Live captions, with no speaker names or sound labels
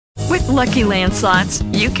Lucky Land Slots,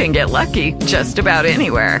 you can get lucky just about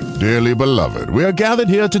anywhere. Dearly beloved, we are gathered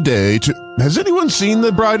here today to... Has anyone seen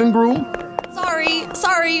the bride and groom?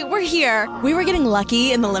 Sorry, we're here. We were getting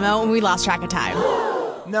lucky in the limo and we lost track of time.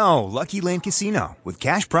 No, Lucky Land Casino, with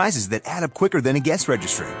cash prizes that add up quicker than a guest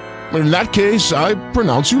registry. In that case, I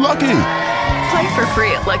pronounce you lucky. Play for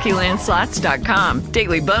free at LuckyLandSlots.com.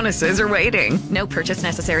 Daily bonuses are waiting. No purchase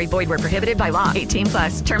necessary. Void where prohibited by law. 18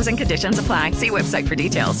 plus. Terms and conditions apply. See website for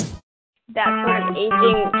details. That's sort of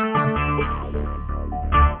aging.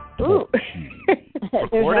 Ooh.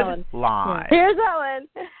 There's Ellen. Live. Here's Ellen.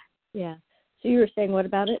 Yeah. So you were saying, what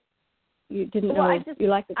about it? You didn't know you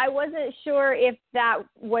liked it? I wasn't sure if that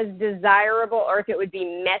was desirable or if it would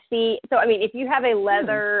be messy. So, I mean, if you have a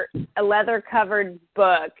leather-covered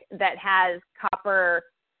book that has copper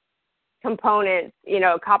components,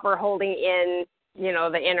 copper holding in,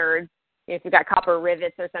 the innards, if you've got copper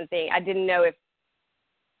rivets or something, I didn't know if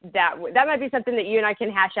that might be something that you and I can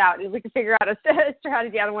hash out and we can figure out a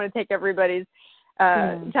strategy. I don't want to take everybody's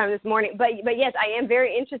time this morning, but yes, I am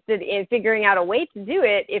very interested in figuring out a way to do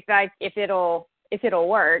it if it'll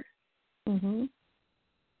work. Mm-hmm.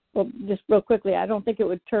 Well, just real quickly, I don't think it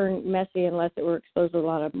would turn messy unless it were exposed to a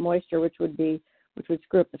lot of moisture, which would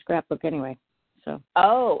screw up the scrapbook anyway. So.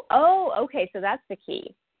 Oh, okay. So that's the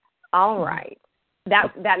key. All right,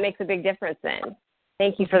 that makes a big difference then.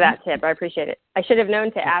 Thank you for that tip. I appreciate it. I should have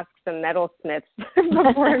known to ask some metalsmiths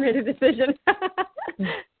before I made a decision.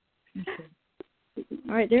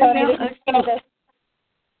 All right, there's Candace.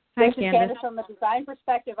 Hi, Candace. From a design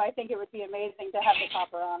perspective, I think it would be amazing to have the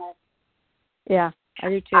copper on it. Yeah, I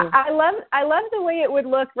do too. I love the way it would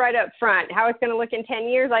look right up front. How it's going to look in 10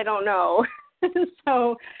 years, I don't know.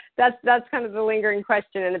 So that's kind of the lingering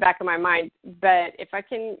question in the back of my mind. But if I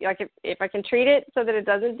can if I can treat it so that it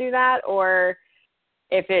doesn't do that, or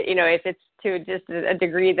if it's to just a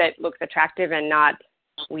degree that looks attractive and not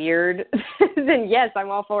weird, then yes, I'm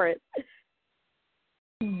all for it.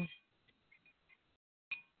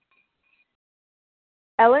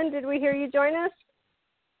 Ellen, did we hear you join us?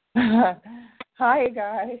 Hi,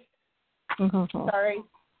 guys. Sorry.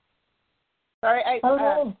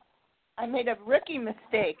 I made a rookie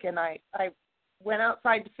mistake, and I went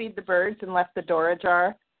outside to feed the birds and left the door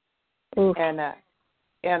ajar, and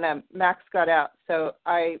Max got out. So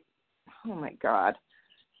oh my God,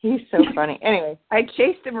 he's so funny. Anyway, I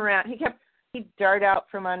chased him around. He'd dart out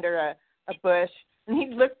from under a bush, and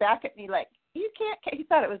he'd look back at me like, "You can't." He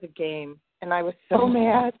thought it was a game, and I was so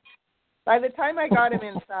mad. By the time I got him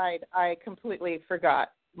inside, I completely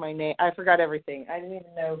forgot my name. I forgot everything. I didn't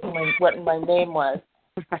even know what my name was.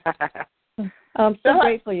 I'm so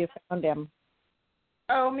grateful you found him.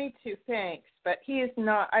 Oh, me too. Thanks. But he is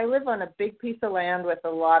not. I live on a big piece of land with a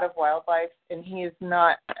lot of wildlife, and he is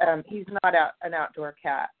not. He's not an outdoor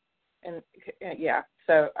cat. And yeah,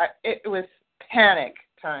 so it was panic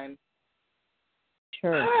time.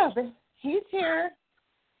 Sure. But he's here.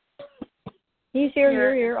 He's here.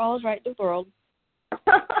 You're here. All's right in the world.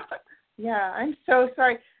 Yeah, I'm so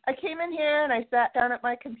sorry. I came in here and I sat down at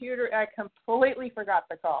my computer. And I completely forgot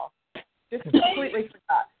the call. Just completely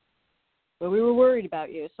forgot. Well, we were worried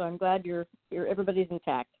about you, so I'm glad everybody's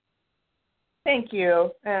intact. Thank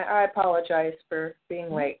you. I apologize for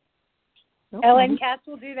being late. No Ellen, cats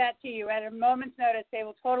will do that to you at a moment's notice. They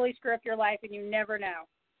will totally screw up your life, and you never know.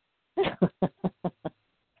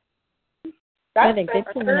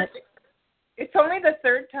 It's only the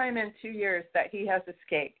third time in 2 years that he has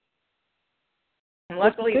escaped. And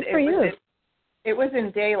luckily, it was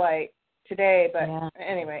in daylight today. But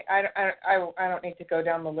anyway, I don't need to go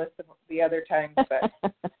down the list of the other times. But,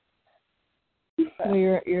 well,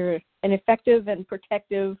 you're an effective and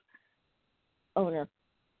protective owner.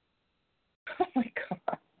 Oh my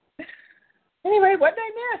God. Anyway, what did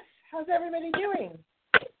I miss? How's everybody doing?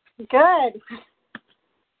 Good.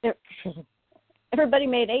 Everybody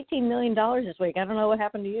made $18 million this week. I don't know what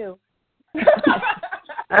happened to you.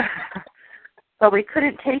 Well, we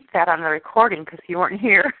couldn't take that on the recording because you weren't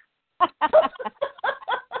here. Oh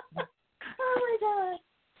my God.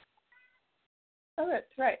 Oh,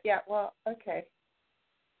 that's right. Yeah. Well, okay.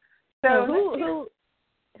 So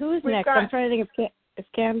who's next? I'm trying to think if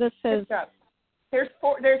Candace says. There's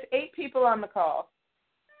 8 people on the call.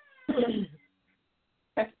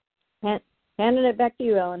 Handing it back to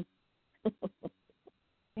you, Ellen.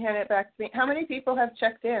 Hand it back to me. How many people have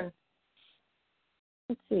checked in?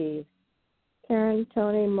 Let's see. Karen,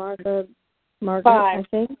 Tony, Margaret, 5. I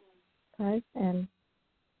think. 5 and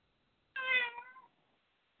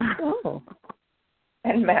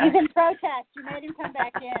and Matt. He's in protest. You made him come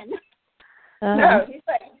back in. No,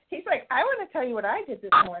 he's like, I want to tell you what I did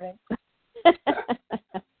this morning.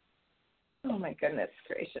 my goodness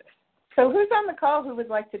gracious. So who's on the call who would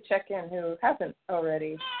like to check in who hasn't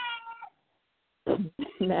already?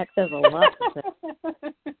 Max has a lot to say.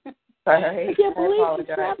 Sorry, I can't believe apologize.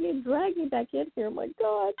 she grabbed me and dragged me back in here. My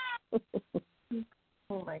God.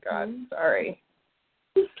 Oh my God, sorry.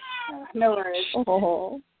 No worries.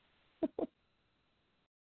 Oh.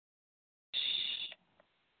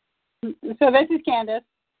 So this is Candace.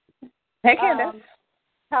 Hey, Candace.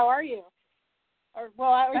 How are you? Or,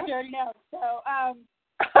 well, I already know. So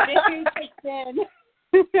this week has been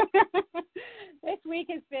this week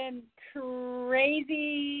has been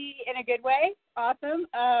crazy in a good way. Awesome.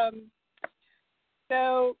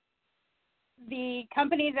 So the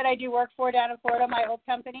company that I do work for down in Florida, my old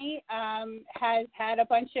company, has had a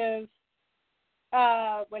bunch of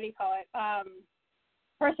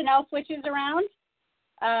personnel switches around.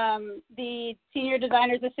 The senior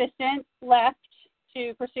designer's assistant left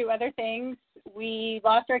to pursue other things. We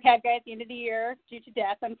lost our CAD guy at the end of the year due to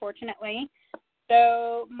death, unfortunately.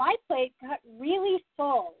 So my plate got really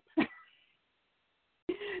full.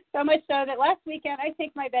 So much so that last weekend I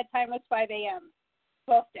think my bedtime was 5 a.m.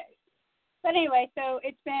 both days. But anyway, so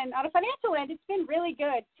it's been, on a financial end, it's been really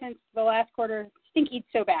good since the last quarter stinkied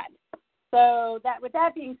so bad. So that, with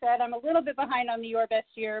that being said, I'm a little bit behind on the Your Best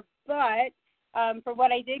Year, but for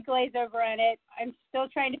what I did glaze over on it, I'm still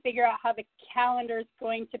trying to figure out how the calendar is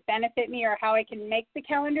going to benefit me or how I can make the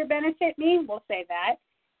calendar benefit me. We'll say that,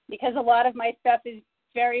 because a lot of my stuff is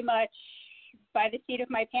very much by the seat of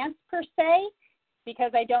my pants per se,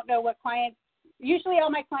 because I don't know what clients, usually all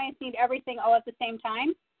my clients need everything all at the same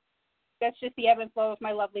time. That's just the ebb and flow of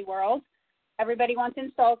my lovely world. Everybody wants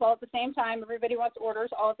installs all at the same time. Everybody wants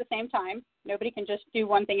orders all at the same time. Nobody can just do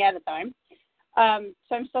one thing at a time.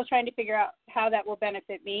 So I'm still trying to figure out how that will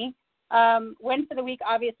benefit me. Win for the week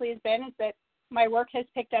obviously has been is that my work has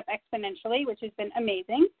picked up exponentially, which has been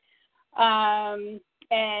amazing. And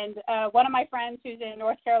one of my friends who's in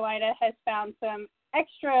North Carolina has found some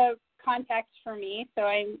extra contacts for me. So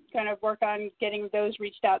I'm going to work on getting those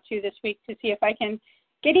reached out to this week to see if I can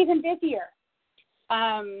get even busier.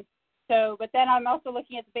 But then I'm also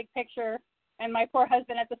looking at the big picture and my poor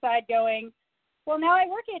husband at the side going, well, now I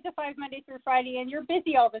work 8 to 5 Monday through Friday and you're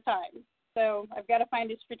busy all the time. So I've got to find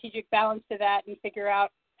a strategic balance to that and figure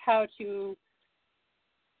out how to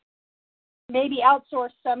maybe outsource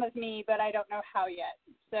some of me, but I don't know how yet.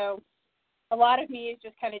 So a lot of me is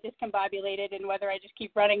just kind of discombobulated in whether I just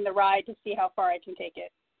keep running the ride to see how far I can take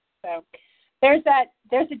it. So there's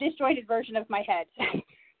a disjointed version of my head.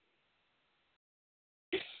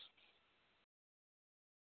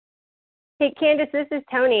 Hey, Candace, this is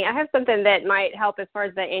Tony. I have something that might help as far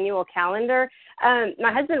as the annual calendar.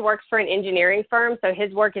 My husband works for an engineering firm, so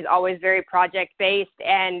his work is always very project-based.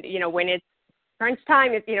 And, when it's crunch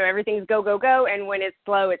time, it's, everything's go, go, go. And when it's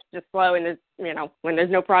slow, it's just slow. And, when there's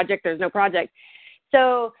no project, there's no project.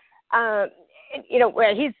 So,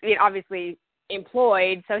 he's obviously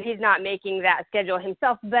employed, so he's not making that schedule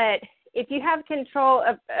himself. But if you have control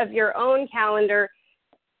of your own calendar,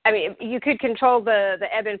 I mean, you could control the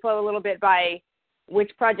ebb and flow a little bit by which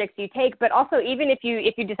projects you take, but also even if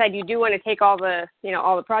you decide you do want to take all the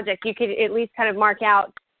projects, you could at least kind of mark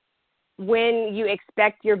out when you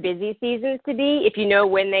expect your busy seasons to be, if you know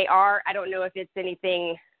when they are. I don't know if it's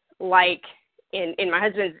anything like in my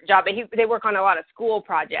husband's job, but they work on a lot of school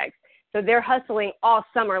projects. So they're hustling all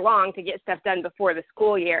summer long to get stuff done before the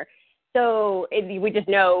school year. So we just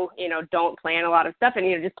know, don't plan a lot of stuff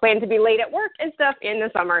and, just plan to be late at work and stuff in the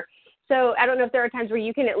summer. So I don't know if there are times where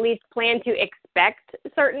you can at least plan to expect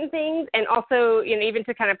certain things and also, even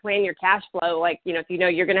to kind of plan your cash flow. Like, if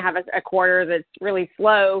you're going to have a quarter that's really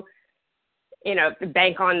slow,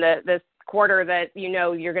 bank on the quarter that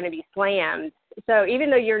you're going to be slammed. So even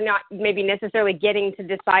though you're not maybe necessarily getting to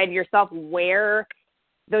decide yourself where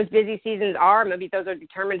those busy seasons are, maybe those are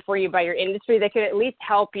determined for you by your industry, they could at least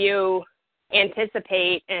help you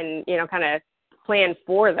anticipate and, kind of plan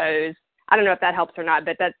for those. I don't know if that helps or not,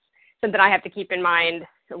 but that's something I have to keep in mind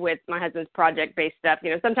with my husband's project-based stuff.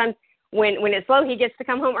 Sometimes when it's slow, he gets to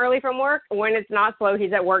come home early from work. When it's not slow,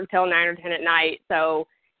 he's at work till 9 or 10 at night. So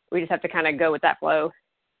we just have to kind of go with that flow.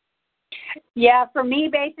 Yeah, for me,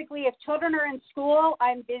 basically, if children are in school,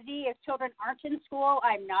 I'm busy. If children aren't in school,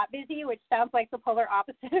 I'm not busy, which sounds like the polar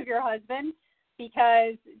opposite of your husband,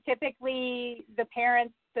 because typically the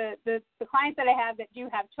parents, the clients that I have that do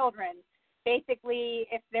have children, basically,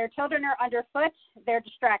 if their children are underfoot, they're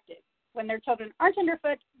distracted. When their children aren't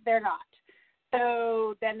underfoot, they're not.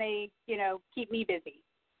 So then they, keep me busy.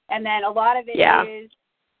 And then a lot of it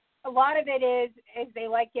is they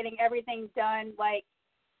like getting everything done, like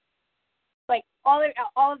like all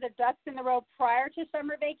of the ducks in the row prior to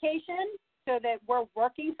summer vacation, so that we're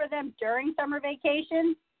working for them during summer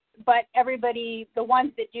vacation. But everybody, the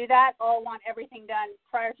ones that do that, all want everything done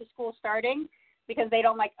prior to school starting, because they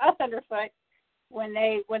don't like us underfoot when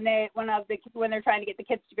they're trying to get the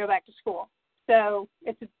kids to go back to school. So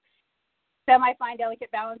it's a semi-fine,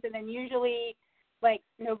 delicate balance. And then usually, like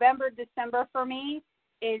November, December for me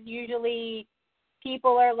is usually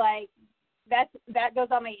people are like, that goes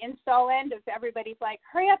on my install end. If everybody's like,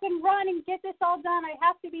 hurry up and run and get this all done, I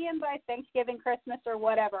have to be in by Thanksgiving, Christmas, or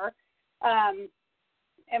whatever.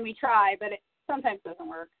 And we try, but it sometimes doesn't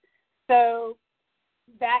work. So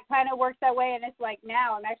that kind of works that way. And it's like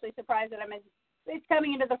now I'm actually surprised that it's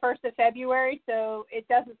coming into the 1st of February, so it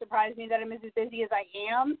doesn't surprise me that I'm as busy as I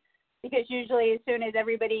am, because usually as soon as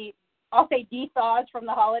everybody, I'll say, de-thaws from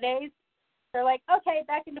the holidays, they're like, okay,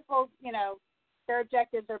 back into full, their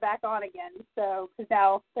objectives are back on again. So, because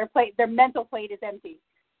now their mental plate is empty.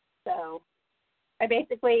 So I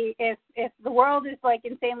basically, if the world is like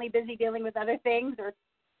insanely busy dealing with other things, or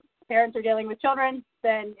parents are dealing with children,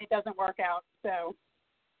 then it doesn't work out. So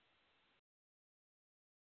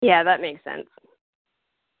yeah, that makes sense.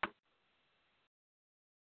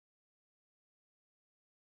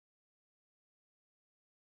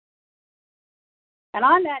 And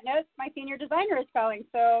on that note, my senior designer is calling.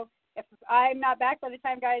 So if I'm not back by the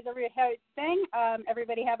time guys over thing,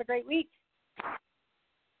 everybody have a great week.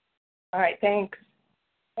 All right, thanks.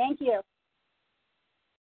 Thank you.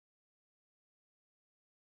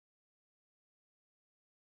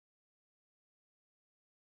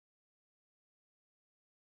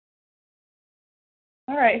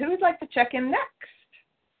 All right, who would like to check in next?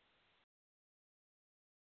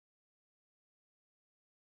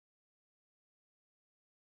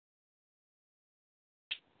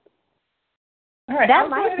 All right, that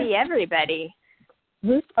might be everybody.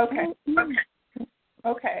 Okay.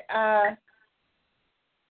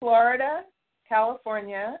 Florida,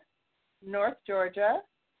 California, North Georgia,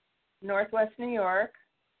 Northwest New York,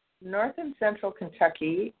 North and Central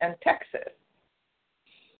Kentucky, and Texas.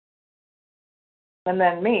 And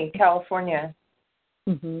then me, California.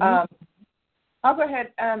 Mm-hmm. I'll go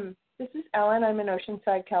ahead. This is Ellen. I'm in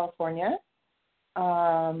Oceanside, California.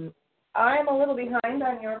 I'm a little behind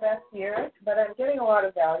on your best year, but I'm getting a lot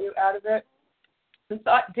of value out of it. The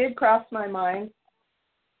thought did cross my mind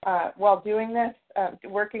while doing this,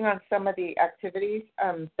 working on some of the activities,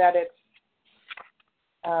 that it's,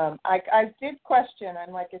 I did question.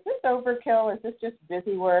 I'm like, is this overkill? Is this just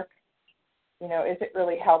busy work? Is it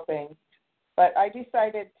really helping? But I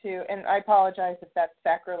decided to, and I apologize if that's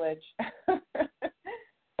sacrilege,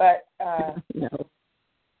 but,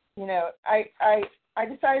 No. I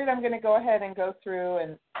decided I'm going to go ahead and go through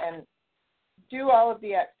and do all of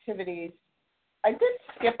the activities. I did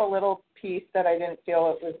skip a little piece that I didn't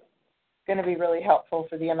feel it was going to be really helpful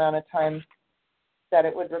for the amount of time that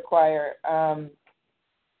it would require.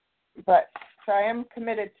 But so I am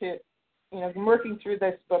committed to, I'm working through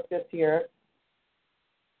this book this year.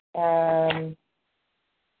 But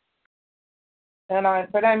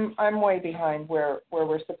I'm way behind where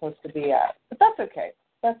we're supposed to be at. But that's okay.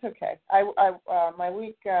 That's okay. My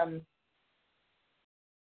week, I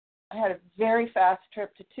had a very fast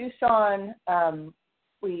trip to Tucson.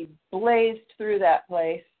 We blazed through that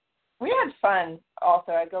place. We had fun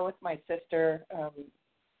also. I go with my sister.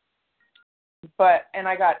 And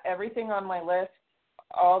I got everything on my list,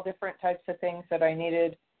 all different types of things that I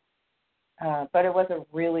needed. But it was a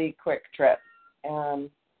really quick trip. So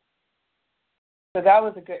that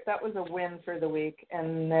was a win for the week.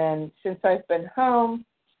 And then since I've been home,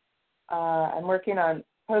 I'm working on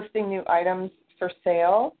posting new items for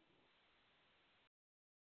sale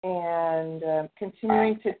and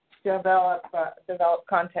continuing to develop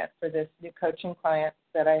content for this new coaching client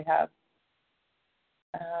that I have.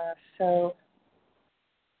 So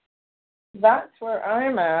that's where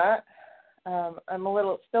I'm at. I'm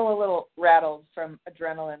still a little rattled from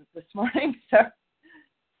adrenaline this morning, so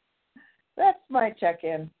that's my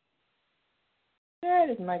check-in. That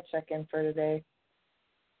is my check-in for today.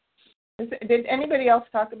 Did anybody else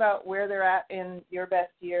talk about where they're at in your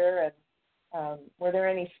best year, and were there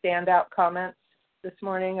any standout comments this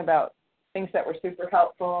morning about things that were super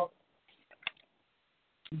helpful,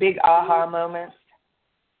 big aha moments?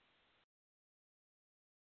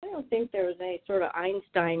 I don't think there was any sort of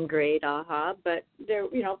Einstein grade aha, but there,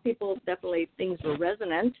 people definitely, things were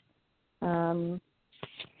resonant. And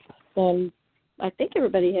I think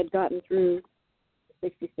everybody had gotten through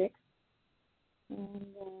 66. And,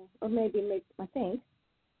 or maybe, I think.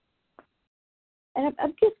 And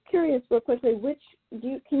I'm just curious, real quickly,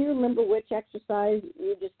 can you remember which exercise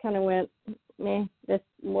you just kind of went, meh, that's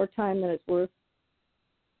more time than it's worth?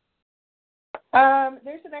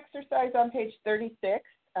 There's an exercise on page 36.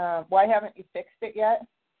 Why haven't you fixed it yet?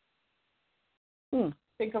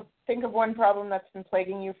 Think of one problem that's been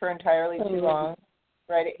plaguing you for entirely too long.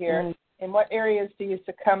 Write it here. In what areas do you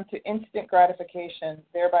succumb to instant gratification,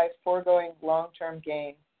 thereby foregoing long-term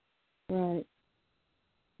gain? Right.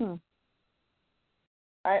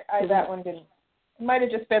 That one didn't. It might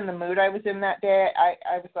have just been the mood I was in that day.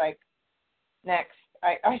 I was like, next.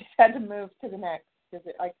 I just had to move to the next because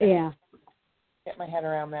I couldn't get my head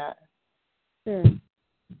around that. Sure.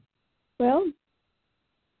 Well,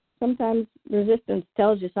 sometimes resistance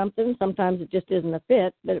tells you something. Sometimes it just isn't a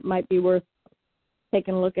fit, but it might be worth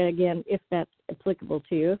taking a look at again if that's applicable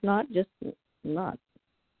to you. If not, just not.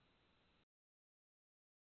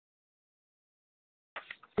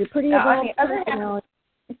 You're pretty evolved person.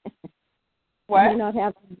 What? You may not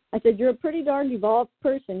have. I said you're a pretty darn evolved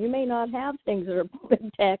person. You may not have things that have been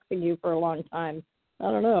taxing you for a long time. I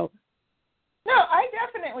don't know. No, I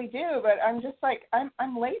definitely do, but I'm just like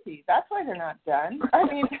I'm lazy. That's why they're not done. I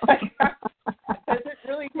mean, does it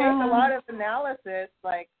really take a lot of analysis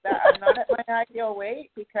like that? I'm not at my ideal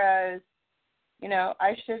weight because,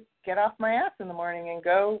 I should get off my ass in the morning and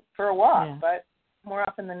go for a walk. Yeah. But more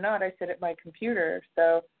often than not, I sit at my computer.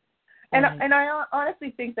 So, and I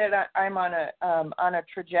honestly think that I'm on a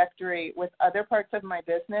trajectory with other parts of my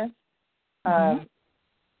business.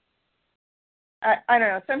 I don't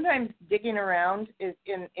know. Sometimes digging around is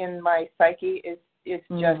in my psyche is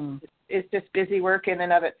just busy work in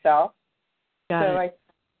and of itself. It's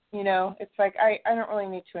like I don't really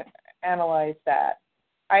need to analyze that.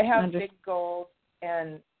 I have big goals,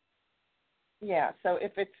 and so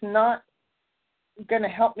if it's not going to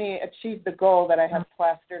help me achieve the goal that I have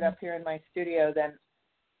plastered up here in my studio, then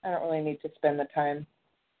I don't really need to spend the time.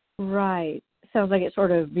 Right. Sounds like it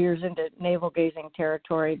sort of veers into navel-gazing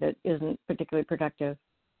territory that isn't particularly productive.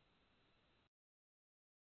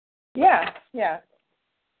 Yeah.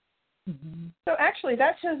 Mm-hmm. So actually,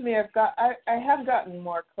 that shows me I have gotten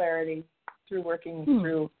more clarity through working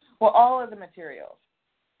through all of the materials,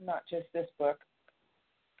 not just this book.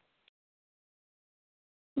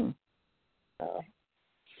 So.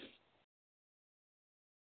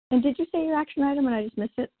 And did you say your action item and I just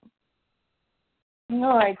missed it?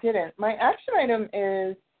 No, I didn't. My action item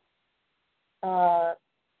is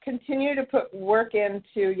continue to put work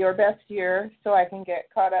into your best year so I can get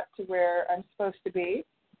caught up to where I'm supposed to be.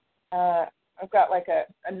 I've got like a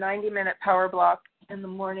 90-minute power block in the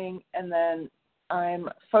morning, and then I'm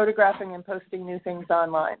photographing and posting new things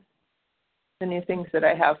online, the new things that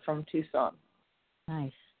I have from Tucson.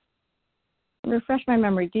 Nice. Refresh my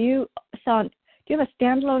memory. Do you have a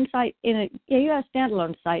standalone site you have a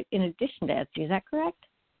standalone site in addition to Etsy, is that correct?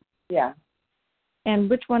 Yeah. And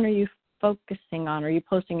which one are you focusing on? Are you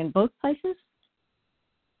posting in both places?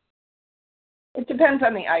 It depends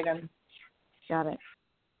on the item. Got it.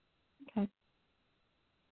 Okay.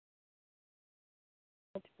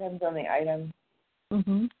 It depends on the item.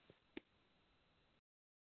 Mm-hmm.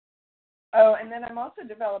 Oh, and then I'm also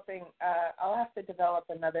developing, I'll have to develop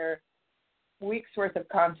another week's worth of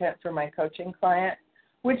content for my coaching client,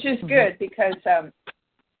 which is good because,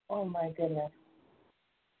 oh my goodness,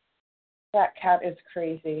 that cat is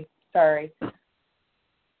crazy. Sorry.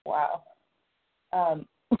 Wow.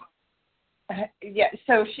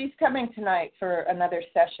 So she's coming tonight for another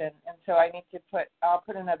session, and so I need to I'll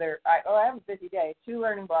put another, I have a busy day, 2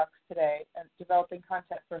 learning blocks today, and developing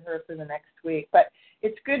content for her for the next week. But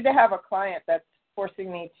it's good to have a client that's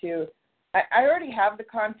forcing me to, I already have the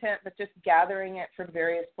content, but just gathering it from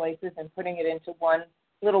various places and putting it into one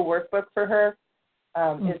little workbook for her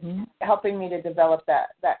is helping me to develop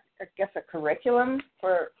that I guess a curriculum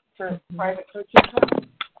for private coaching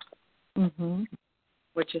clients,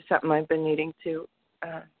 which is something I've been needing to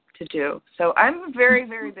do. So I'm a very,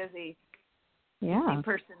 very busy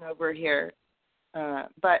person over here, and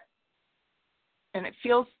it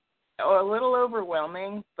feels a little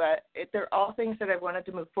overwhelming, but they're all things that I've wanted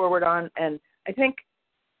to move forward on, and I think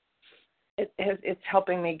it's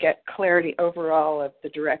helping me get clarity overall of the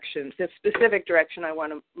specific direction I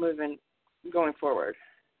want to move in going forward.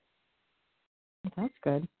 That's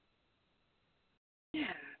good.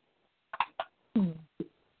 Yeah.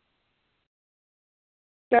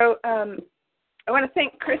 So I want to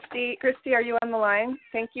thank Christy. Christy, are you on the line?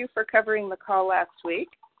 Thank you for covering the call last week.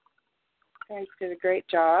 You guys did a great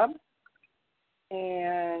job.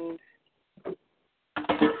 And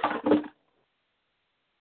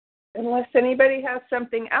unless anybody has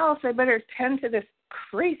something else, I better tend to this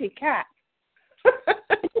crazy cat.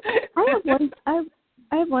 I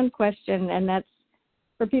have one question, and that's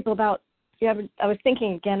for people about. Yeah, I was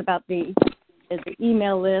thinking again about the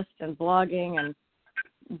email list and blogging, and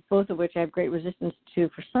both of which I have great resistance to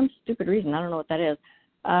for some stupid reason. I don't know what that is.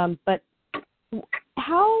 But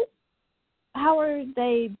how are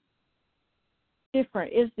they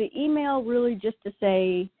different? Is the email really just to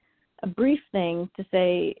say a brief thing, to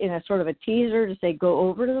say in a sort of a teaser, to say go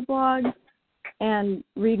over to the blog and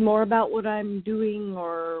read more about what I'm doing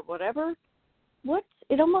or whatever?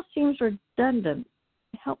 It almost seems redundant.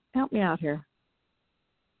 Help me out here.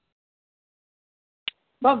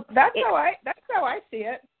 Well, that's how I see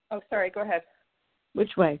it. Oh, sorry. Go ahead.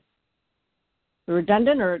 Which way?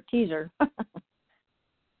 Redundant or a teaser?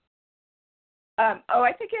 I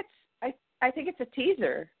think it's a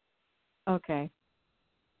teaser. Okay.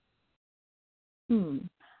 I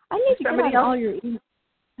need to get on all your.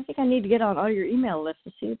 I think I need to get on all your email lists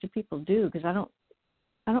to see what the people do, because I don't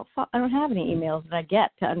have any emails that I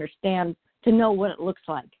get to understand, to know what it looks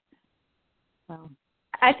like. So.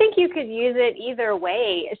 I think you could use it either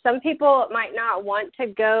way. Some people might not want to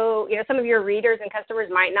go, some of your readers and customers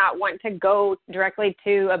might not want to go directly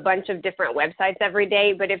to a bunch of different websites every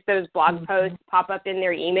day, but if those blog posts pop up in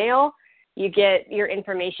their email, you get your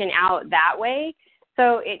information out that way.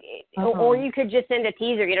 So or you could just send a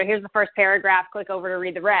teaser, here's the first paragraph, click over to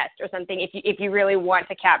read the rest or something, if you really want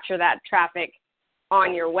to capture that traffic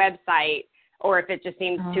on your website, or if it just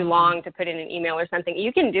seems too long to put in an email or something.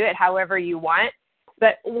 You can do it however you want.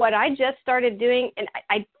 But what I just started doing, and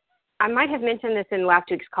I might have mentioned this in last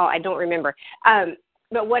week's call, I don't remember.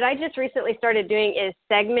 But what I just recently started doing is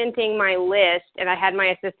segmenting my list, and I had my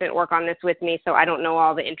assistant work on this with me, so I don't know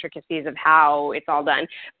all the intricacies of how it's all done.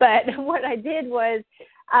 But what I did was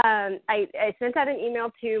I sent out an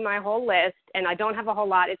email to my whole list, and I don't have a whole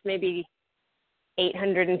lot. It's maybe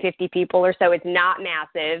 850 people or so. It's not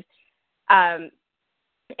massive. And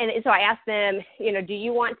so I asked them, do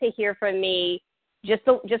you want to hear from me just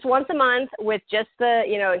once a month with just the,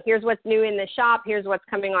 here's what's new in the shop, here's what's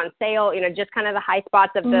coming on sale, just kind of the high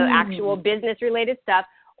spots of the actual business-related stuff,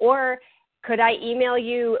 or could I email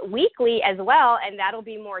you weekly as well, and that'll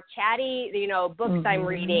be more chatty, books I'm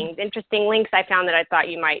reading, interesting links I found that I thought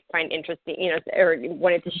you might find interesting, or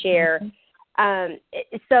wanted to share.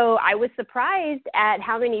 So I was surprised at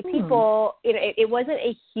how many people, it wasn't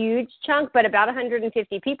a huge chunk, but about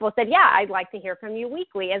 150 people said, yeah, I'd like to hear from you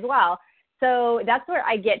weekly as well. So that's where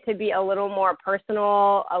I get to be a little more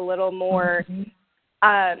personal, a little more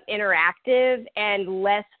interactive, and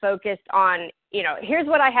less focused on, here's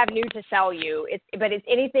what I have new to sell you. But it's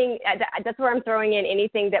anything, that's where I'm throwing in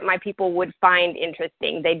anything that my people would find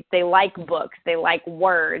interesting. They like books, they like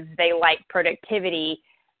words, they like productivity.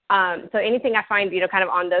 So anything I find, kind of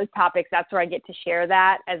on those topics, that's where I get to share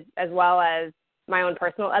that as well as my own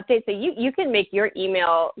personal updates. So you can make your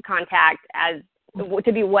email contact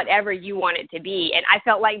to be whatever you want it to be. And I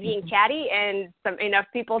felt like being chatty, and enough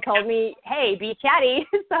people told me, hey, be chatty.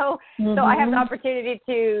 So I have the opportunity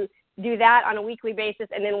to do that on a weekly basis.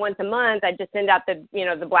 And then once a month, I just send out the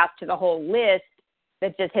blast to the whole list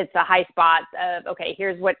that just hits the high spots of, okay,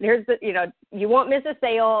 here's the, you won't miss a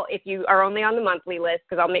sale if you are only on the monthly list,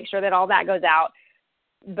 because I'll make sure that all that goes out.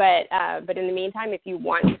 But in the meantime, if you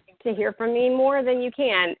want to hear from me more, then you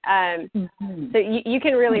can. So you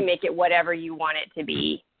can really make it whatever you want it to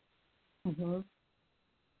be. I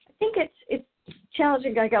think it's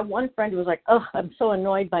challenging. I got one friend who was like, oh, I'm so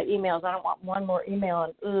annoyed by emails. I don't want one more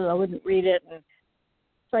email, and I wouldn't read it. And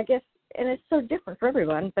so I guess, and it's so different for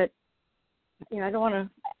everyone, but I don't want to.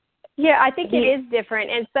 Yeah, I think it is different,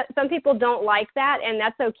 and some people don't like that, and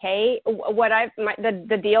that's okay.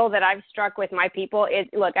 The deal that I've struck with my people is,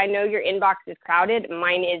 look, I know your inbox is crowded,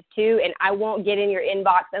 mine is too, and I won't get in your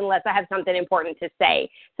inbox unless I have something important to say.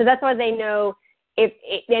 So that's why they know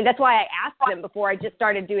and that's why I asked them before I just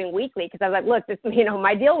started doing weekly, because I was like, look, this,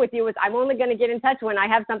 my deal with you is I'm only going to get in touch when I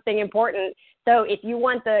have something important. So if you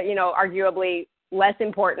want the, arguably less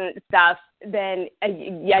important stuff, then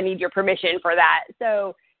I need your permission for that.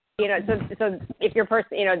 So, so if your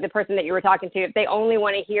person, the person that you were talking to, if they only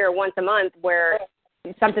want to hear once a month where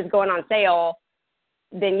something's going on sale,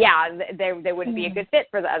 then yeah, they wouldn't be a good fit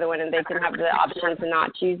for the other one, and they can have the option to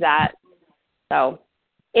not choose that. So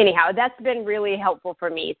anyhow, that's been really helpful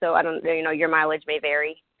for me. So I don't, your mileage may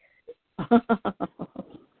vary.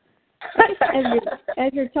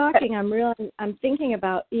 As you're talking, I'm thinking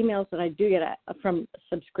about emails that I do get from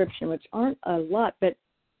subscription, which aren't a lot, but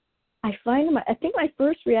I think my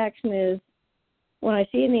first reaction is when I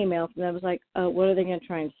see an email from them, I was like, what are they going to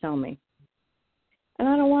try and sell me? And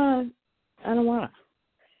I don't want to.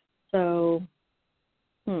 So,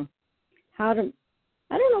 I don't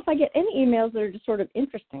know if I get any emails that are just sort of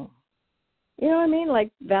interesting. You know what I mean?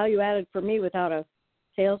 Like value added for me without a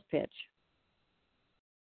sales pitch.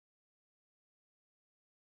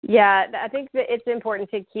 Yeah, I think that it's important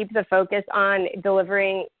to keep the focus on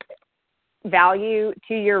delivering value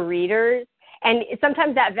to your readers. And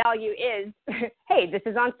sometimes that value is, hey, this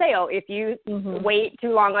is on sale. If you wait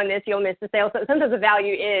too long on this, you'll miss the sale. So sometimes the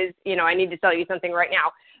value is, I need to sell you something right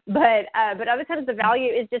now. But other times the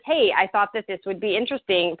value is just, hey, I thought that this would be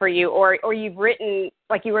interesting for you, or you've written,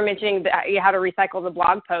 like you were mentioning, how to recycle the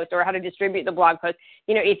blog post or how to distribute the blog post.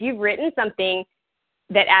 If you've written something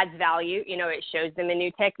that adds value, it shows them a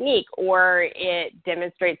new technique, or it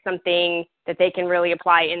demonstrates something that they can really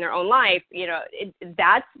apply in their own life,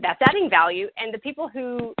 that's adding value. And the people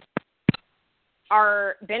who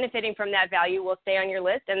are benefiting from that value will stay on your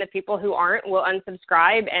list, and the people who aren't will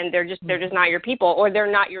unsubscribe, and they're just not your people, or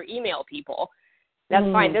they're not your email people. That's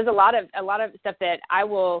fine. There's a lot of stuff that I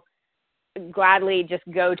will gladly just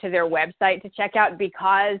go to their website to check out,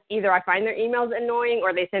 because either I find their emails annoying,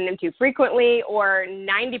 or they send them too frequently, or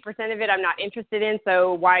 90% of it I'm not interested in.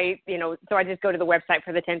 So why, so I just go to the website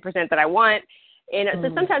for the 10% that I want. And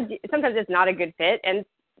so sometimes it's not a good fit, and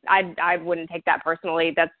I wouldn't take that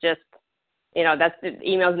personally. That's just, that's the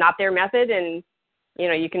email's not their method, and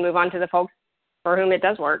you can move on to the folks for whom it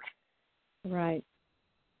does work. Right.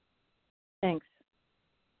 Thanks.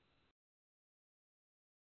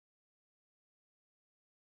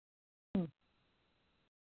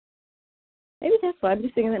 Maybe that's why I'm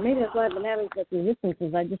just thinking that maybe that's why I've been having such resistance.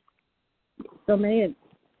 Is I just so many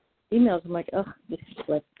emails. I'm like, ugh, just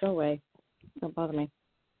go away. Don't bother me.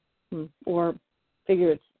 Or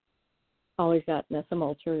figure it's always got some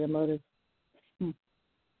ulterior motive.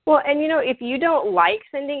 Well, and if you don't like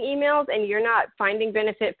sending emails and you're not finding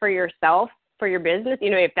benefit for yourself, for your business,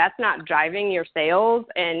 if that's not driving your sales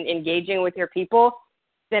and engaging with your people,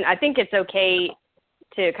 then I think it's okay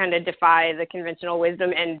to kind of defy the conventional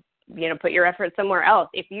wisdom and put your effort somewhere else.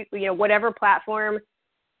 If you whatever platform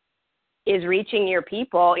is reaching your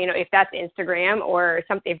people, if that's Instagram or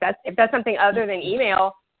something, if that's something other than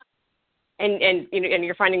email, and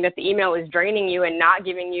you're finding that the email is draining you and not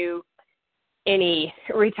giving you any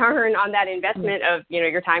return on that investment of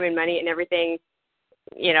your time and money and everything,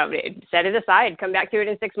 set it aside. Come back to it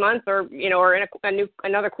in 6 months, or or in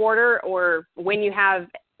another quarter, or when you have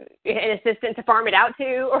an assistant to farm it out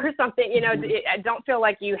to, or something. I don't feel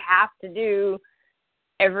like you have to do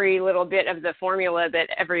every little bit of the formula that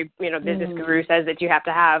every business guru says that you have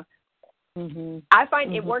to have. I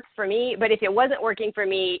find it works for me, but if it wasn't working for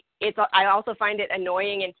me, I also find it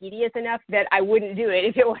annoying and tedious enough that I wouldn't do it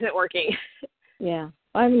if it wasn't working. Yeah,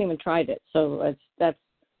 I haven't even tried it, so that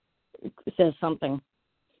says something.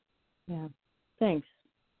 Yeah, thanks.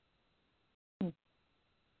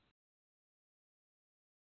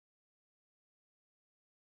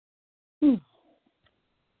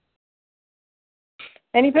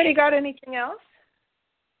 Anybody got anything else?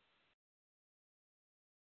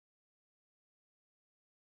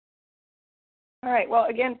 All right. Well,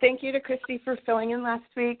 again, thank you to Christy for filling in last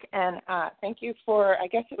week, and thank you for, I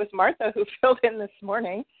guess it was Martha who filled in this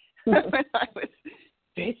morning when I was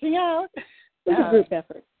spacing out. It was a group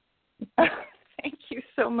effort. Thank you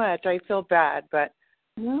so much. I feel bad, but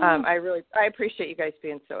I appreciate you guys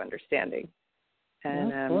being so understanding.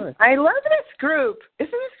 And I love this group.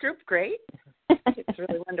 Isn't this group great? It's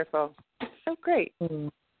really wonderful. It's so great.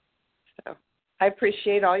 So I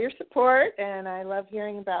appreciate all your support, and I love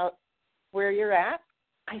hearing about where you're at.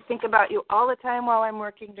 I think about you all the time while I'm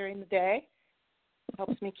working during the day. It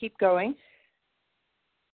helps me keep going.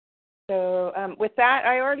 So with that,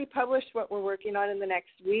 I already published what we're working on in the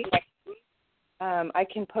next week. I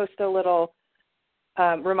can post a little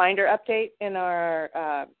reminder update in our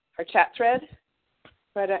chat thread.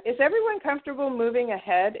 But is everyone comfortable moving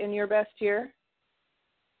ahead in your best year?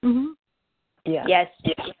 Yeah. Yes.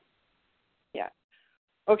 Yeah.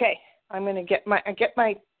 Okay. I'm going to get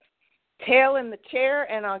my tail in the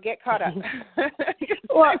chair, and I'll get caught up.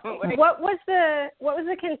 Well, what was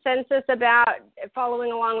the consensus about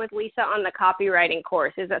following along with Lisa on the copywriting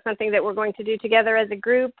course? Is that something that we're going to do together as a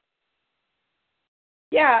group?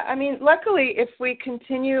 Yeah, I mean, luckily, if we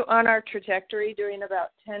continue on our trajectory doing about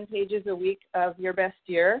 10 pages a week of your best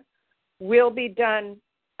year, we'll be done.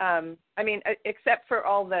 Except for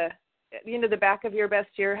all the back of your best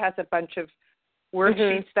year has a bunch of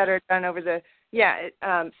worksheets that are done over the,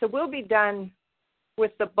 so we'll be done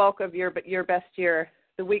with the bulk of your best year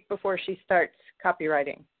the week before she starts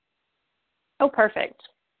copywriting. Oh, perfect.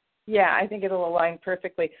 Yeah, I think it'll align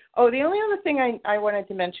perfectly. Oh, the only other thing I wanted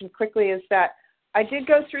to mention quickly is that I did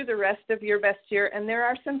go through the rest of your best year, and there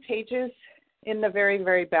are some pages in the very,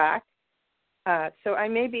 very back. So I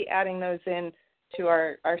may be adding those in to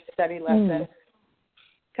our study lesson. A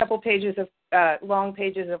couple pages of long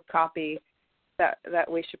pages of copy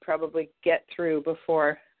that we should probably get through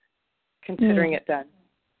before considering it done.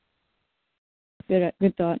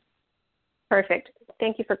 Good thought. Perfect.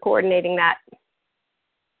 Thank you for coordinating that.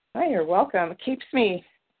 Oh, you're welcome. It keeps me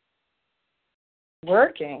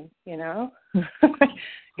working, you know.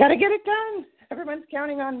 Got to get it done. Everyone's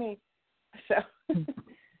counting on me. So.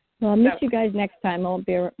 Well, I'll miss you guys next time. I won't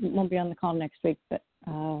be on the call next week, but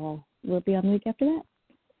we'll be on the week after that.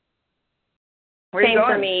 Where are you Same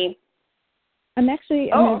going? for me. I'm actually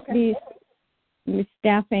going to be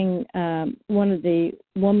staffing one of the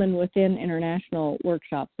Woman Within International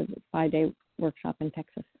workshops, a 5-day workshop in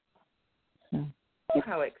Texas. So. Oh,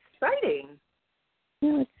 how exciting!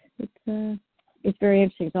 Yeah, it's very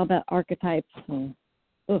interesting. It's all about archetypes, and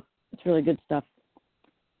it's really good stuff.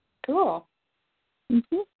 Cool.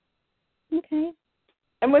 Okay.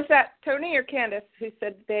 And was that Tony or Candace who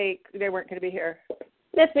said they weren't going to be here?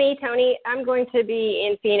 That's me, Tony. I'm going to be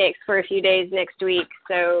in Phoenix for a few days next week,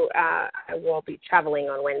 so I will be traveling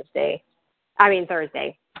on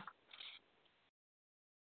Thursday.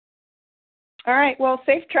 All right. Well,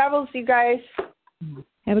 safe travels, you guys.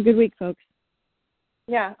 Have a good week, folks.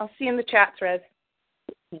 Yeah, I'll see you in the chats, Rez.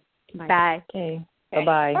 Bye. Okay.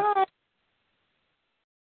 Bye-bye. Bye.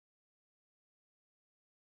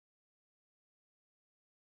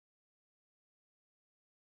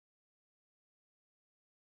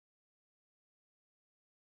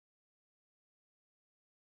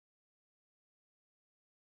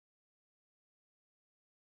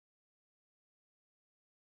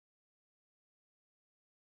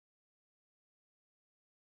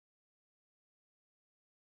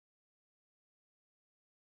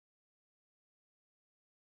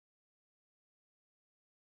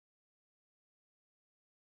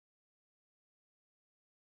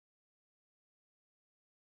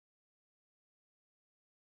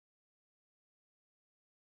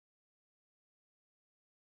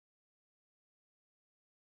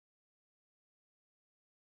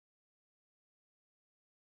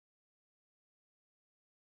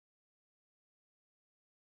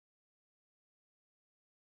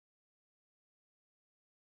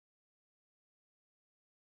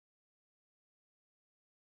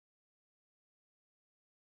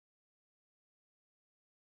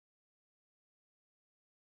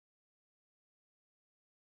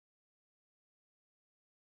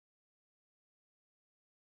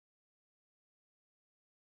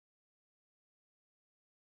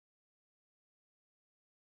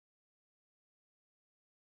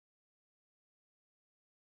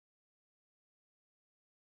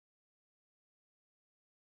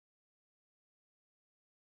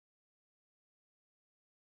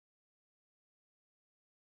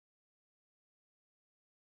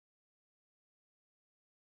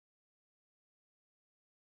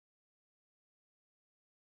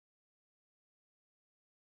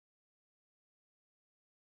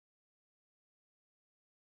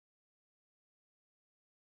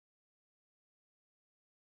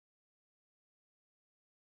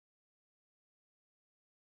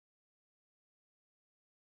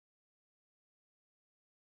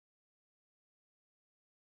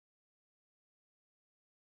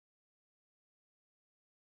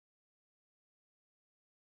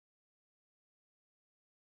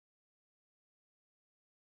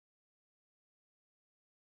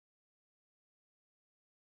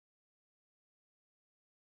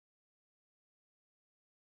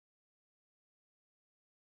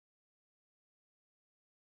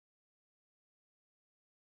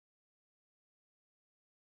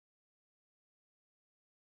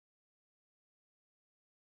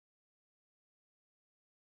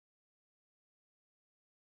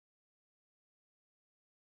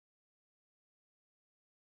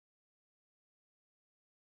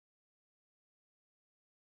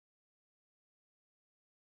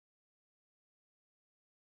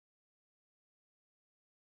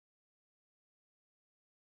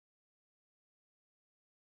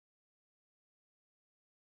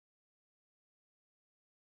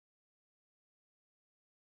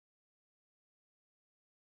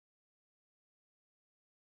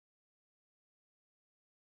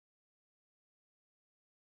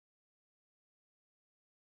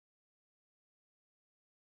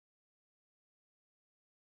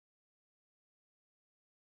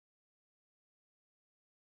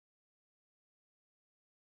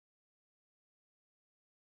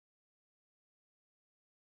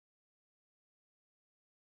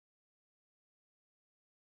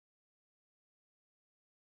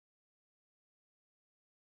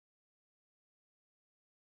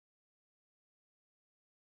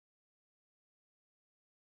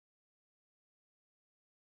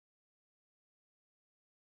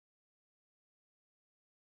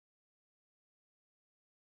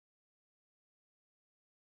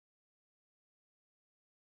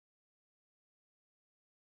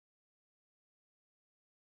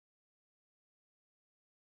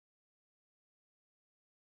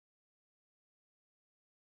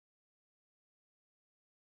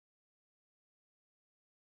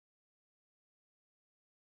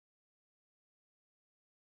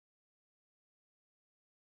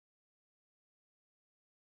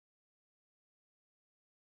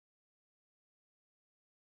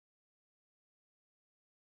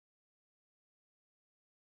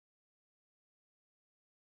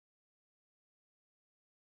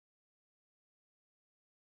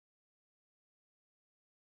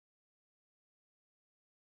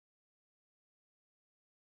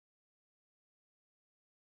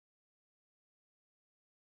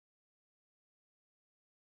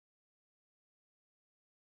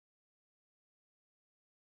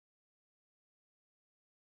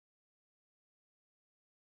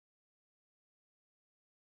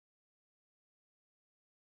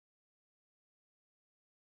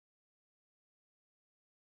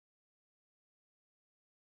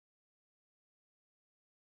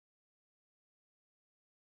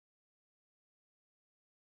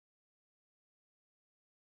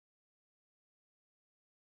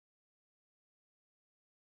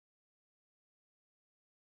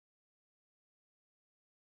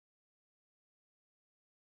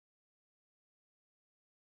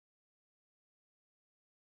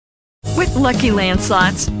 With Lucky Land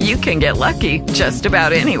Slots, you can get lucky just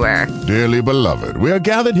about anywhere. Dearly beloved, we are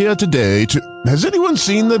gathered here today to... Has anyone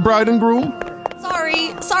seen the bride and groom?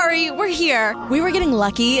 Sorry, we're here. We were getting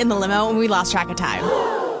lucky in the limo and we lost track of time.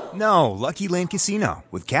 No, Lucky Land Casino,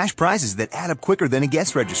 with cash prizes that add up quicker than a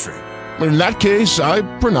guest registry. In that case, I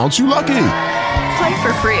pronounce you lucky. Play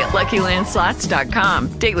for free at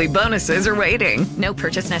LuckyLandSlots.com. Daily bonuses are waiting. No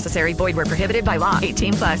purchase necessary. Void where prohibited by law.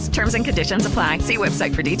 18+. Terms and conditions apply. See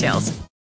website for details.